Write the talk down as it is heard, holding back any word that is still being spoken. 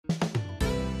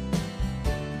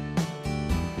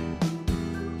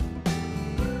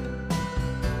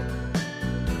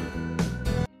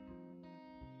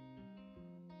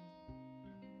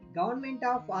Government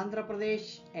of Andhra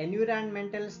Pradesh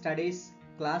Environmental Studies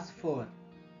Class 4.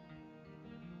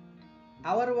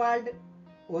 Our World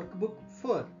Workbook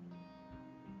 4.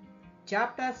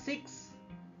 Chapter 6.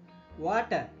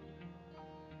 Water.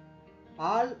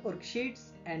 All worksheets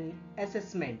and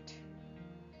assessment.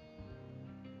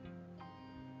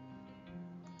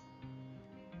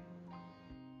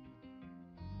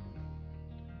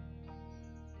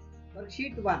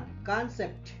 Worksheet 1.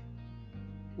 Concept.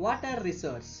 Water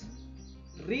resource.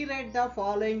 Rewrite the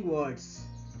following words: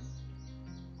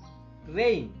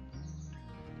 rain,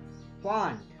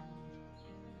 pond,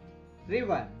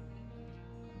 river,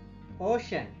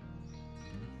 ocean,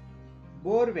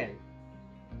 borewell,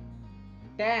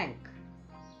 tank,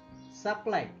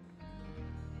 supply,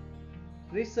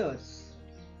 resource,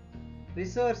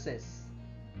 resources,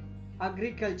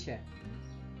 agriculture,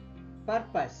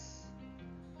 purpose.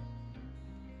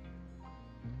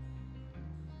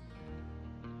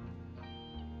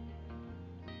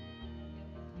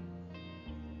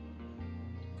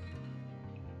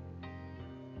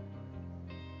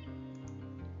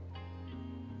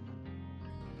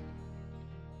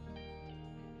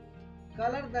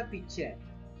 Color the picture.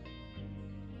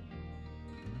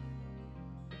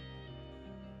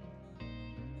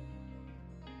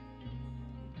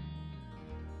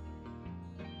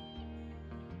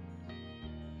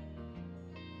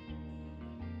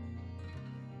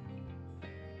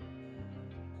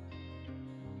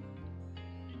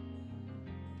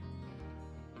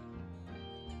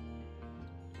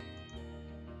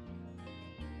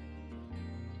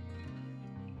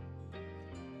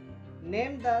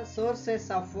 Name the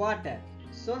sources of water.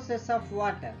 Sources of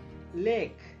water: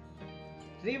 lake,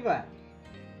 river,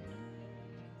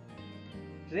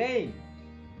 rain,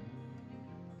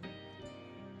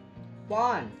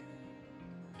 pond,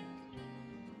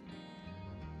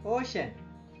 ocean.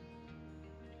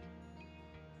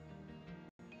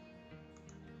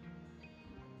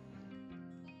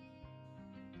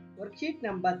 Worksheet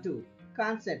number 2.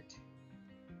 Concept.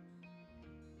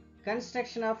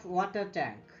 Construction of water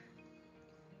tank.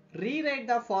 Rewrite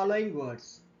the following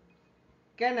words: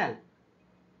 canal,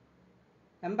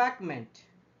 embankment,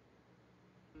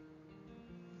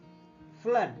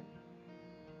 flood,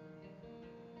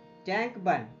 tank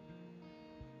bund,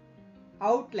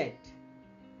 outlet,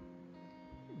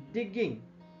 digging,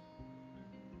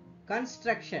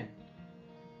 construction,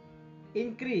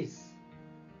 increase,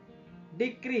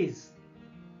 decrease.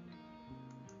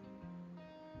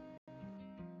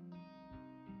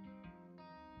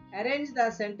 Arrange the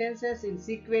sentences in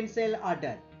sequential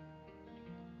order.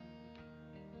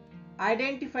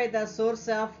 Identify the source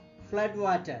of flood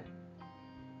water.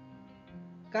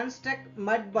 Construct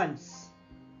mud bunds.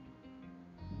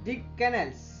 Dig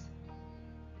canals.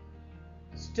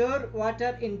 Store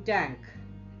water in tank.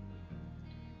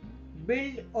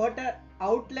 Build water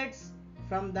outlets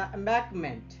from the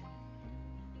embankment.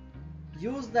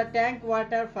 Use the tank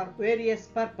water for various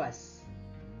purposes.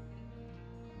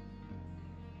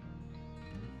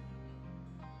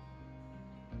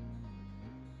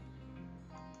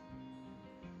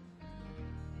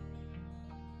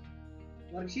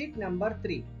 Worksheet number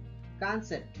 3.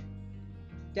 Concept.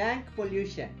 Tank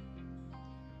pollution.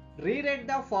 Rewrite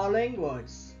the following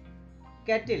words: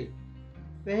 kettle,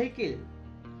 vehicle,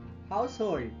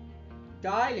 household,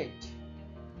 toilet,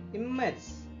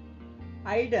 immerse,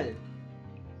 idle,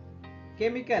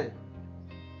 chemical,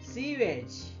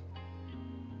 sewage,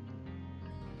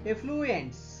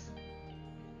 effluents,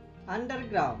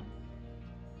 underground,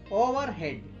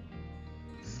 overhead,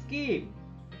 scheme,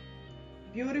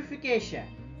 purification,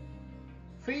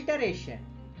 filtration,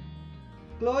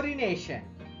 chlorination.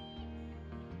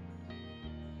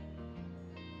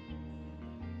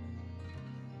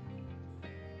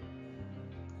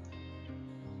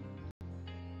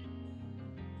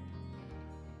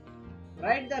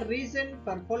 Write the reason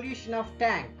for pollution of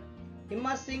tank: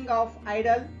 immersing of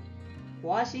idle,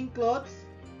 washing clothes,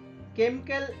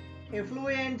 chemical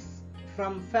effluents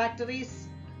from factories,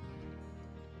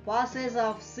 passage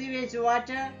of sewage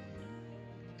water,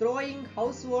 throwing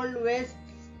household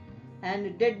wastes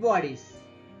and dead bodies.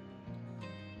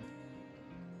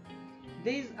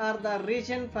 These are the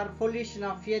reason for pollution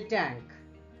of a tank.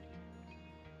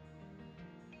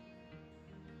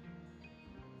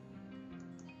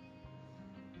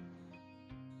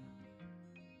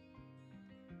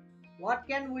 What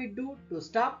can we do to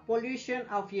stop pollution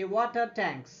of a water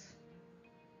tanks?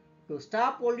 To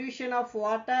stop pollution of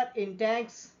water in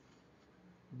tanks,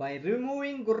 by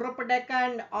removing Gurrapadeka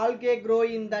and algae grow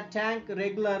in the tank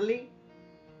regularly,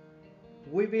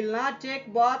 we will not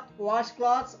take bath, wash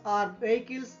clothes or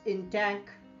vehicles in tank.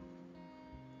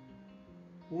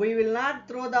 We will not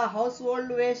throw the household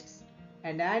wastes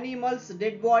and animals'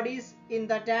 dead bodies in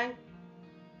the tank.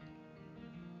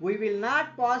 We will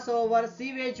not pass over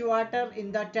sewage water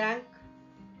in the tank.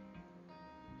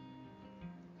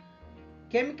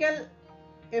 Chemical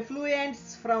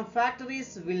effluents from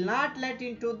factories will not let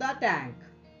into the tank.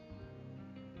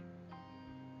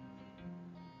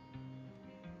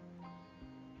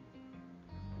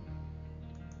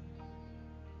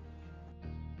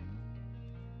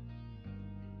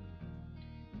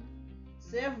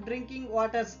 Safe drinking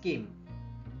water scheme.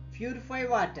 Purify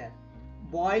water.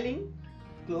 Boiling,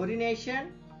 chlorination,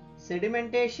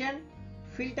 sedimentation,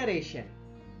 filtration.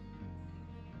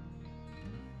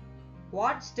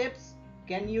 What steps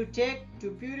can you take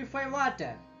to purify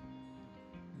water?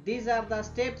 These are the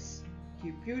steps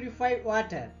to purify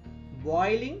water: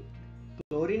 boiling,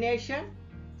 chlorination,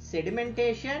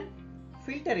 sedimentation,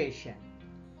 filtration.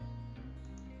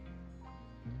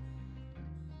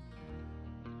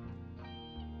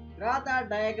 Draw the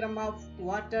diagram of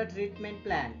water treatment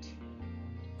plant.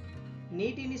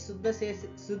 నీటిని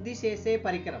శుద్ధి చేసే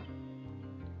పరికరం.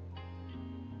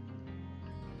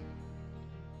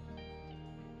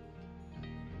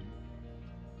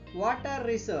 Water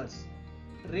resource: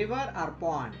 river or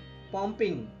pond,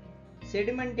 pumping,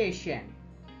 sedimentation,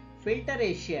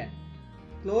 filtration,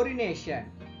 chlorination,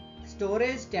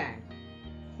 storage tank,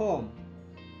 home.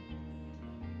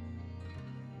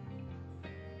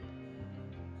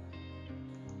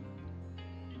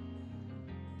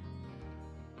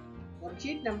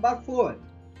 Worksheet number 4.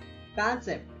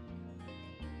 Concept: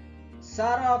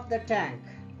 sorrow of the tank.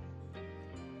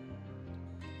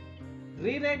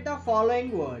 Rewrite the following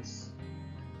words: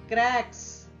 cracks,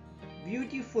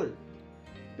 beautiful,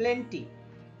 plenty,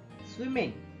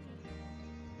 swimming,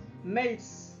 melts,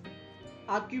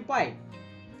 occupied,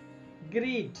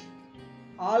 greed,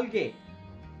 algae,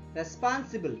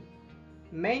 responsible,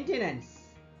 maintenance.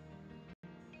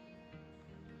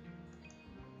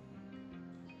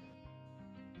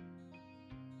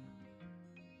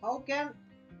 How can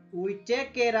we take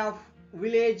care of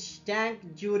village tank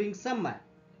during summer?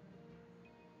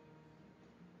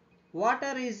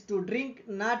 Water is to drink,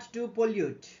 not to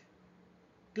pollute.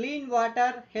 Clean water,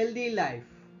 healthy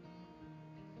life.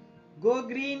 Go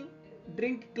green,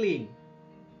 drink clean.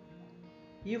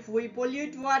 If we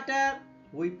pollute water,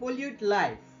 we pollute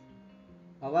life.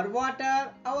 Our water,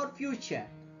 our future.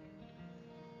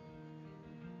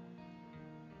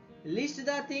 List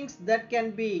the things that can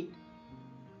be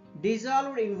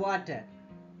dissolved in water.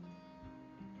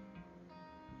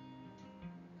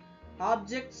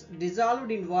 Objects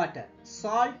dissolved in water: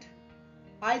 salt,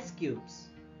 ice cubes.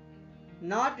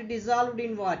 Not dissolved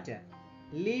in water: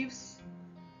 leaves,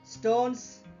 stones,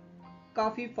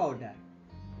 coffee powder.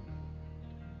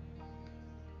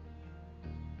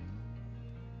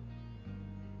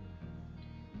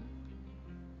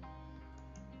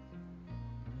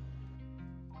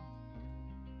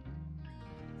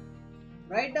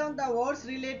 Write down the words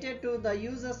related to the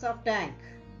uses of tank.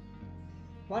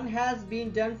 One has been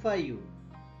done for you: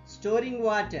 storing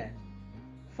water,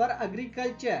 for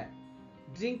agriculture,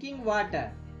 drinking water,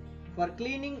 for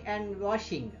cleaning and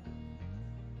washing,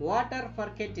 water for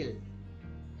kettle,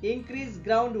 increase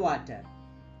groundwater.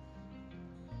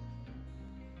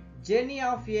 Journey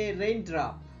of a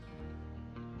raindrop.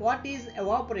 What is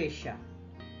evaporation?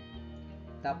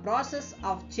 The process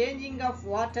of changing of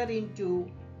water into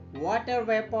water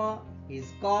vapor is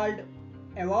called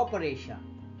evaporation.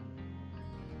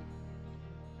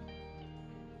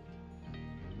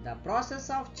 The process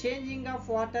of changing of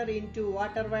water into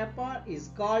water vapor is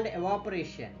called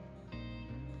evaporation.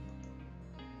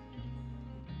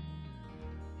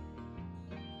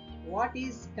 What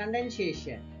is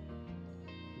condensation?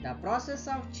 The process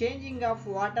of changing of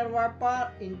water vapor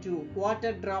into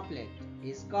water droplet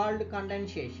is called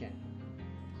condensation.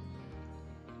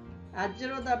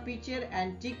 Observe the picture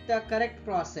and tick the correct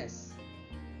process.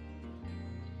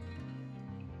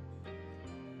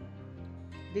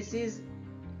 This is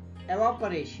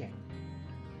evaporation.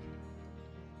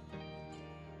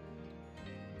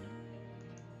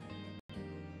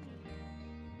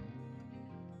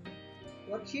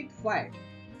 Worksheet 5.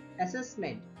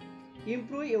 Assessment.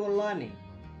 Improve your learning.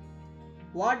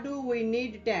 What do we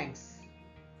need tanks?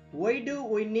 Why do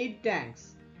we need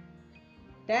tanks?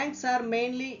 Tanks are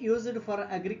mainly used for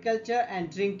agriculture and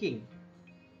drinking.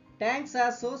 Tanks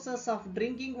are sources of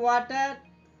drinking water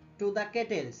to the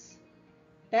kettles.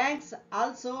 Tanks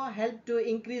also help to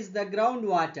increase the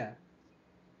groundwater.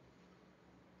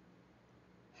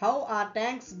 How are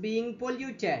tanks being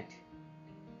polluted?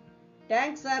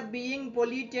 Tanks are being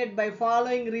polluted by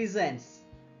following reasons: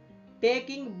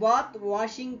 taking bath,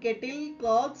 washing kettle,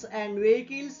 clothes and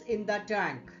vehicles in the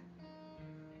tank,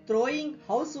 throwing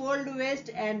household waste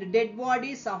and dead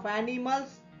bodies of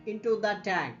animals into the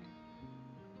tank,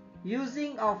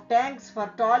 using of tanks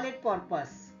for toilet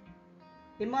purpose,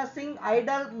 immersing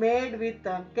idol made with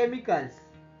chemicals,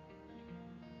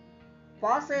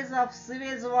 passage of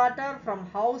sewage water from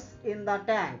house in the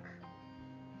tank,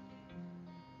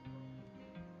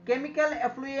 chemical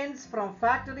effluents from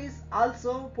factories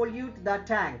also pollute the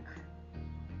tank.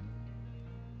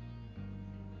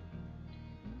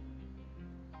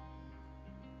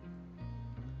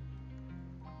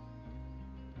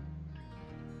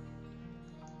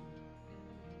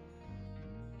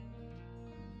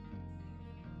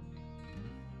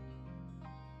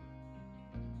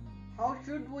 How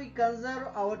should we conserve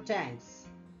our tanks?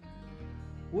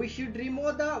 We should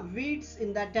remove the weeds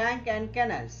in the tank and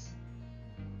canals.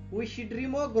 We should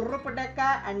remove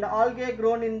Gurrupadeca and algae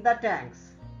grown in the tanks.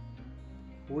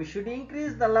 We should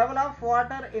increase the level of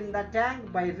water in the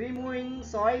tank by removing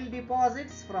soil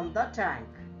deposits from the tank.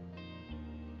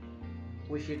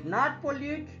 We should not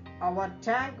pollute our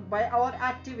tank by our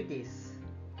activities.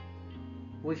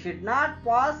 We should not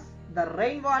pass the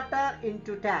rainwater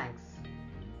into tanks.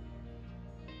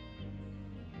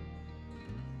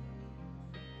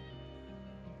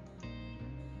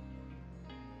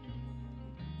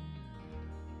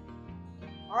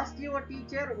 Ask your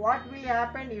teacher what will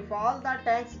happen if all the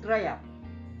tanks dry up.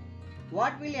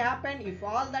 What will happen if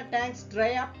all the tanks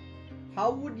dry up?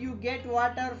 How would you get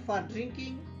water for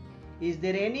drinking? Is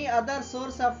there any other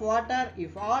source of water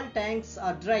if all tanks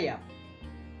are dry up?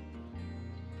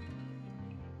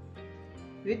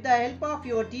 With the help of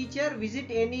your teacher, visit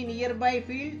any nearby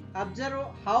field. Observe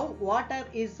how water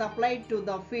is supplied to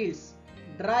the fields.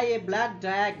 Draw a black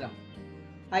diagram.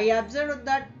 I observed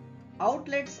that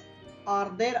outlets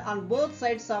are there on both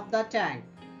sides of the tank.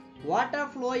 Water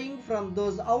flowing from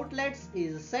those outlets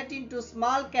is set into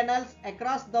small canals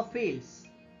across the fields.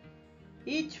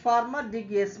 Each farmer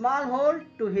dig a small hole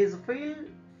to his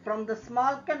field from the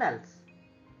small canals.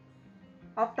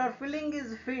 After filling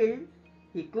his field,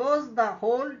 he closed the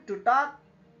hole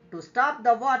to stop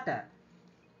the water.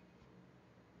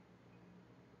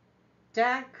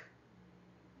 Tank,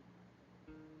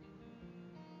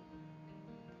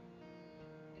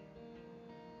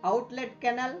 outlet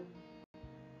canal,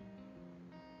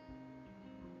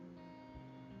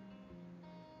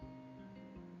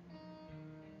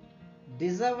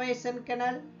 deservation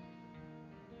canal,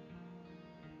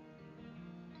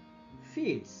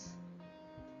 fields.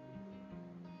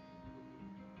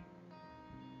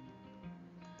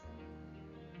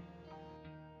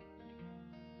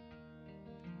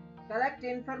 Collect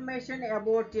information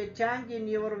about a tank in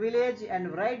your village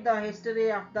and write the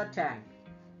history of the tank.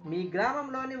 మీ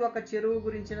గ్రామంలోని ఒక చెరువు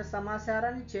గురించిన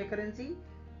సమాచారాన్ని సేకరించి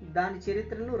దాని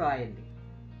చరిత్రను రాయండి.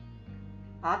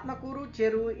 Atmakuru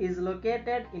Cheru is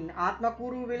located in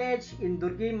Atmakuru village in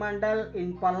Durgi Mandal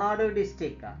in Palnadu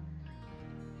district.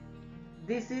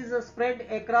 This is spread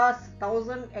across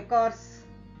 1000 acres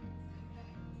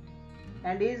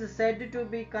and is said to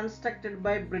be constructed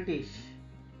by British.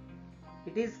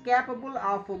 It is capable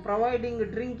of providing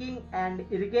drinking and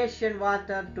irrigation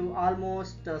water to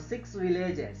almost 6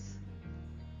 villages.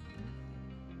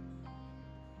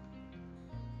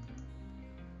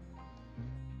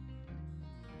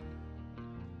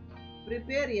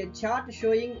 Prepare a chart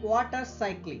showing water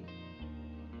cycling.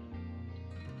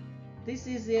 This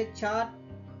is a chart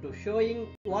to showing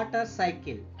water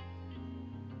cycle.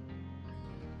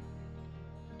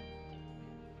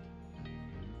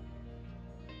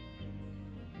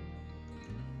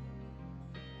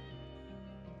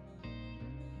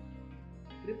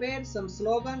 Prepare some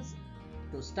slogans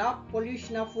to stop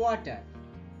pollution of water.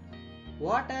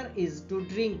 Water is to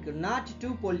drink, not to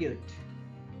pollute.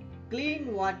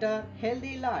 Clean water,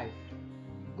 healthy life.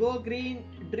 Go green,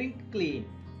 drink clean.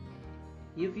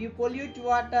 If you pollute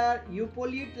water, you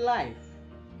pollute life.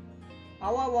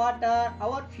 Our water,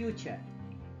 our future.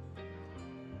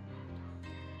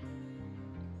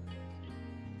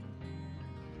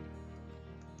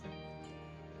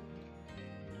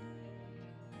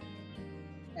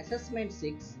 Assessment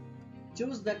 6.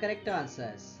 Choose the correct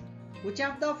answers. Which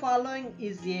of the following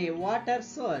is a water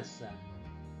source?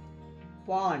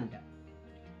 Pond.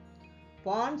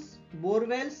 Ponds,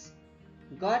 borewells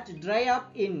got dry up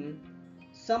in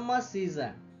summer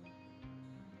season.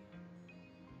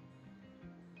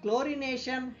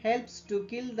 Chlorination helps to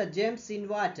kill the germs in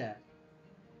water.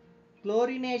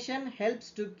 Chlorination helps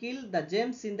to kill the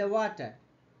germs in the water.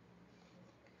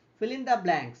 Fill in the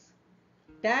blanks.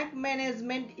 Tank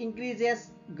management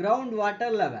increases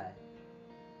groundwater level.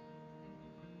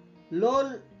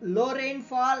 Low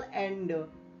rainfall and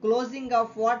closing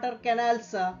of water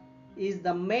canals is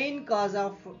the main cause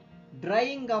of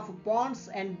drying of ponds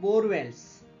and bore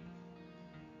wells.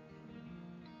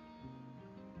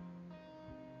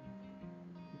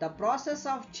 The process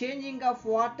of changing of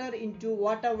water into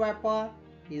water vapor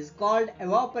is called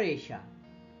evaporation.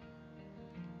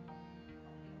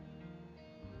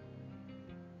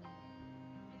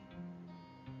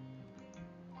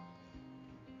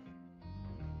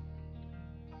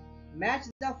 Match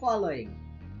the following: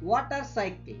 water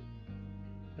cycle,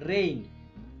 rain;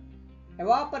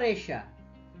 evaporation,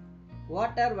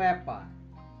 water vapor;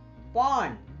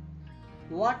 pond,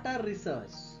 water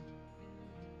resource.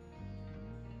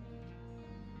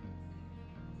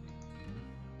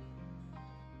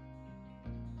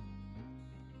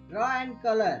 Draw and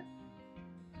color.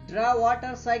 Draw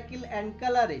water cycle and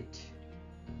color it.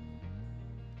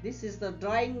 This is the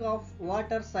drawing of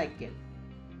water cycle.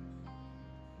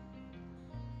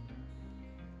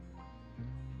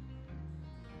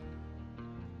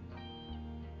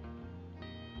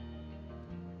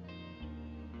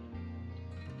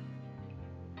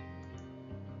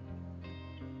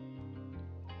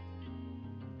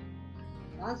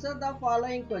 Answer the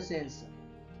following questions.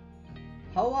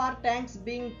 How are tanks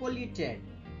being polluted?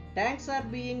 Tanks are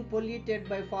being polluted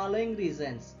by following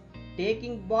reasons: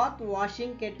 taking bath,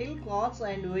 washing kettle, cars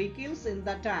and vehicles in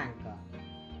the tank;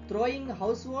 throwing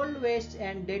household waste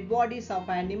and dead bodies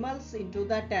of animals into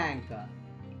the tank;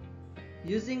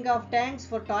 using of tanks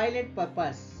for toilet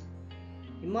purpose;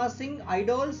 immersing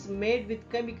idols made with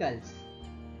chemicals;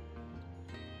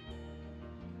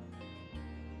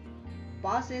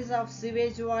 passage of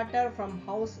sewage water from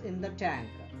house in the tank.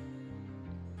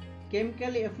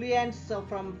 Chemical effluents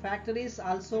from factories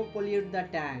also pollute the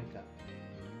tank.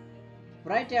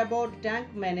 Write about tank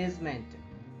management.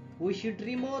 We should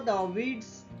remove the weeds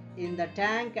in the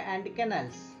tank and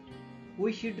canals.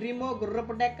 We should remove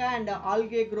Gurrapadeka and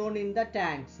algae grown in the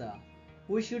tanks.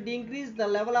 We should increase the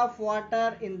level of water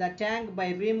in the tank by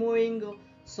removing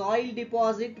soil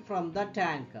deposit from the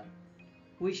tank.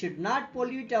 We should not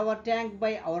pollute our tank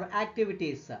by our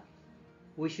activities.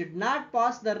 We should not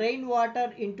pass the rainwater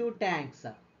into tanks.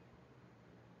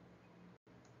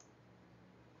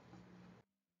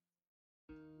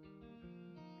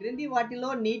 క్రింది వాటిలో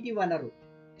నీటి వనరు: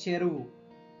 చెరువు.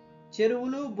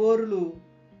 చెరువులు,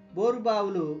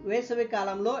 బోరుబావులు వేసవి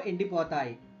కాలంలో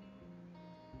ఎండిపోతాయి.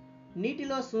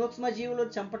 నీటిలో సూక్ష్మజీవులు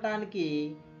చంపటానికి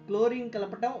క్లోరిన్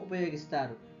కలపటం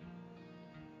ఉపయోగిస్తారు.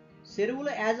 చెరువుల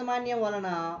యాజమాన్యం వలన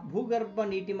భూగర్భ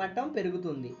నీటి మట్టం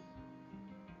పెరుగుతుంది.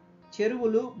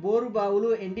 చెరువులు, బోరుబావులు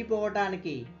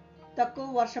ఎండిపోవటానికి తక్కువ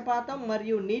వర్షపాతం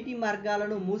మరియు నీటి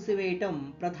మార్గాలను మూసివేయటం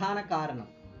ప్రధాన కారణం.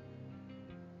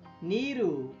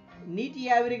 నీటి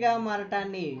ఆవిరిగా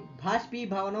మారటాన్ని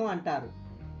బాష్పీభవనం అంటారు.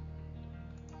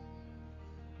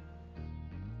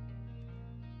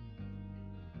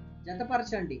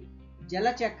 జతపరచండి.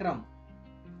 జలచక్రం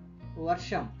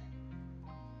వర్షం,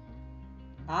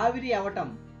 ఆవిరి అవటం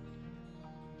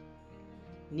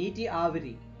నీటి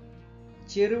ఆవిరి,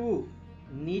 చెరువు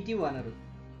నీటి వనరు.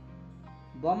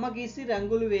 బొమ్మ గీసి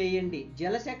రంగులు వేయండి.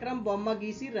 జలచక్రం బొమ్మ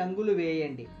గీసి రంగులు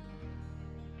వేయండి.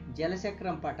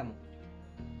 జలచక్రం పటము.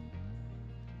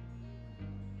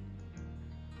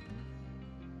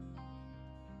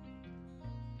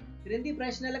 క్రింది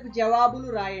ప్రశ్నలకు జవాబులు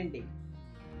రాయండి.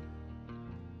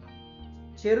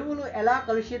 చెరువులు ఎలా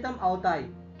కలుషితం అవుతాయి?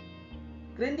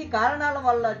 క్రింది కారణాల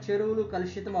వల్ల చెరువులు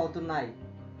కలుషితం అవుతున్నాయి: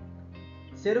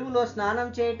 చెరువులో స్నానం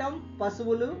చేయటం,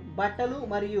 పశువులు, బట్టలు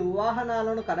మరియు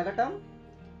వాహనాలను కడగటం,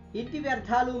 ఇంటి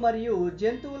వ్యర్థాలు మరియు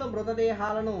జంతువుల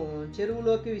మృతదేహాలను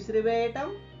చెరువులోకి విసిరివేయటం,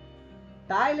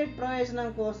 టాయిలెట్ ప్రయోజనం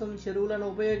కోసం చెరువులను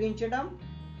ఉపయోగించడం,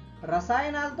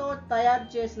 రసాయనాలతో తయారు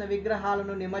చేసిన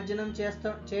విగ్రహాలను నిమజ్జనం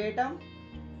చేయటం,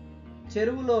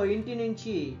 చెరువులో ఇంటి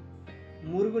నుంచి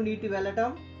మురుగునీటి వెళ్ళటం,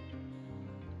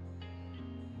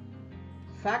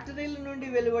 ఫ్యాక్టరీల నుండి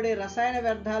వెలువడే రసాయన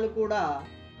వ్యర్థాలు కూడా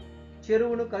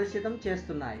చెరువును కలుషితం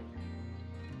చేస్తున్నాయి.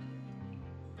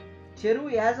 చెరువు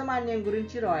యాజమాన్యం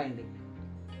గురించి రాయండి.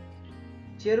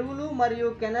 చెరువులు మరియు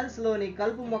కెనల్స్లోని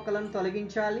కలుపు మొక్కలను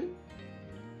తొలగించాలి.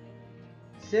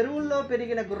 చెరువుల్లో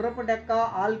పెరిగిన గుర్రపు డెక్క,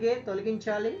 ఆల్గే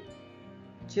తొలగించాలి.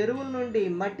 చెరువుల నుండి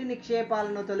మట్టి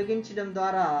నిక్షేపాలను తొలగించడం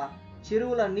ద్వారా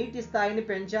చెరువుల నీటి స్థాయిని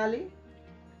పెంచాలి.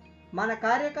 మన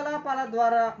కార్యకలాపాల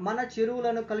ద్వారా మన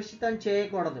చెరువులను కలుషితం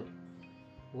చేయకూడదు.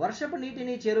 వర్షపు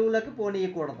నీటిని చెరువులకు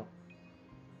పోనీయకూడదు.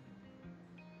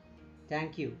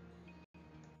 Thank you.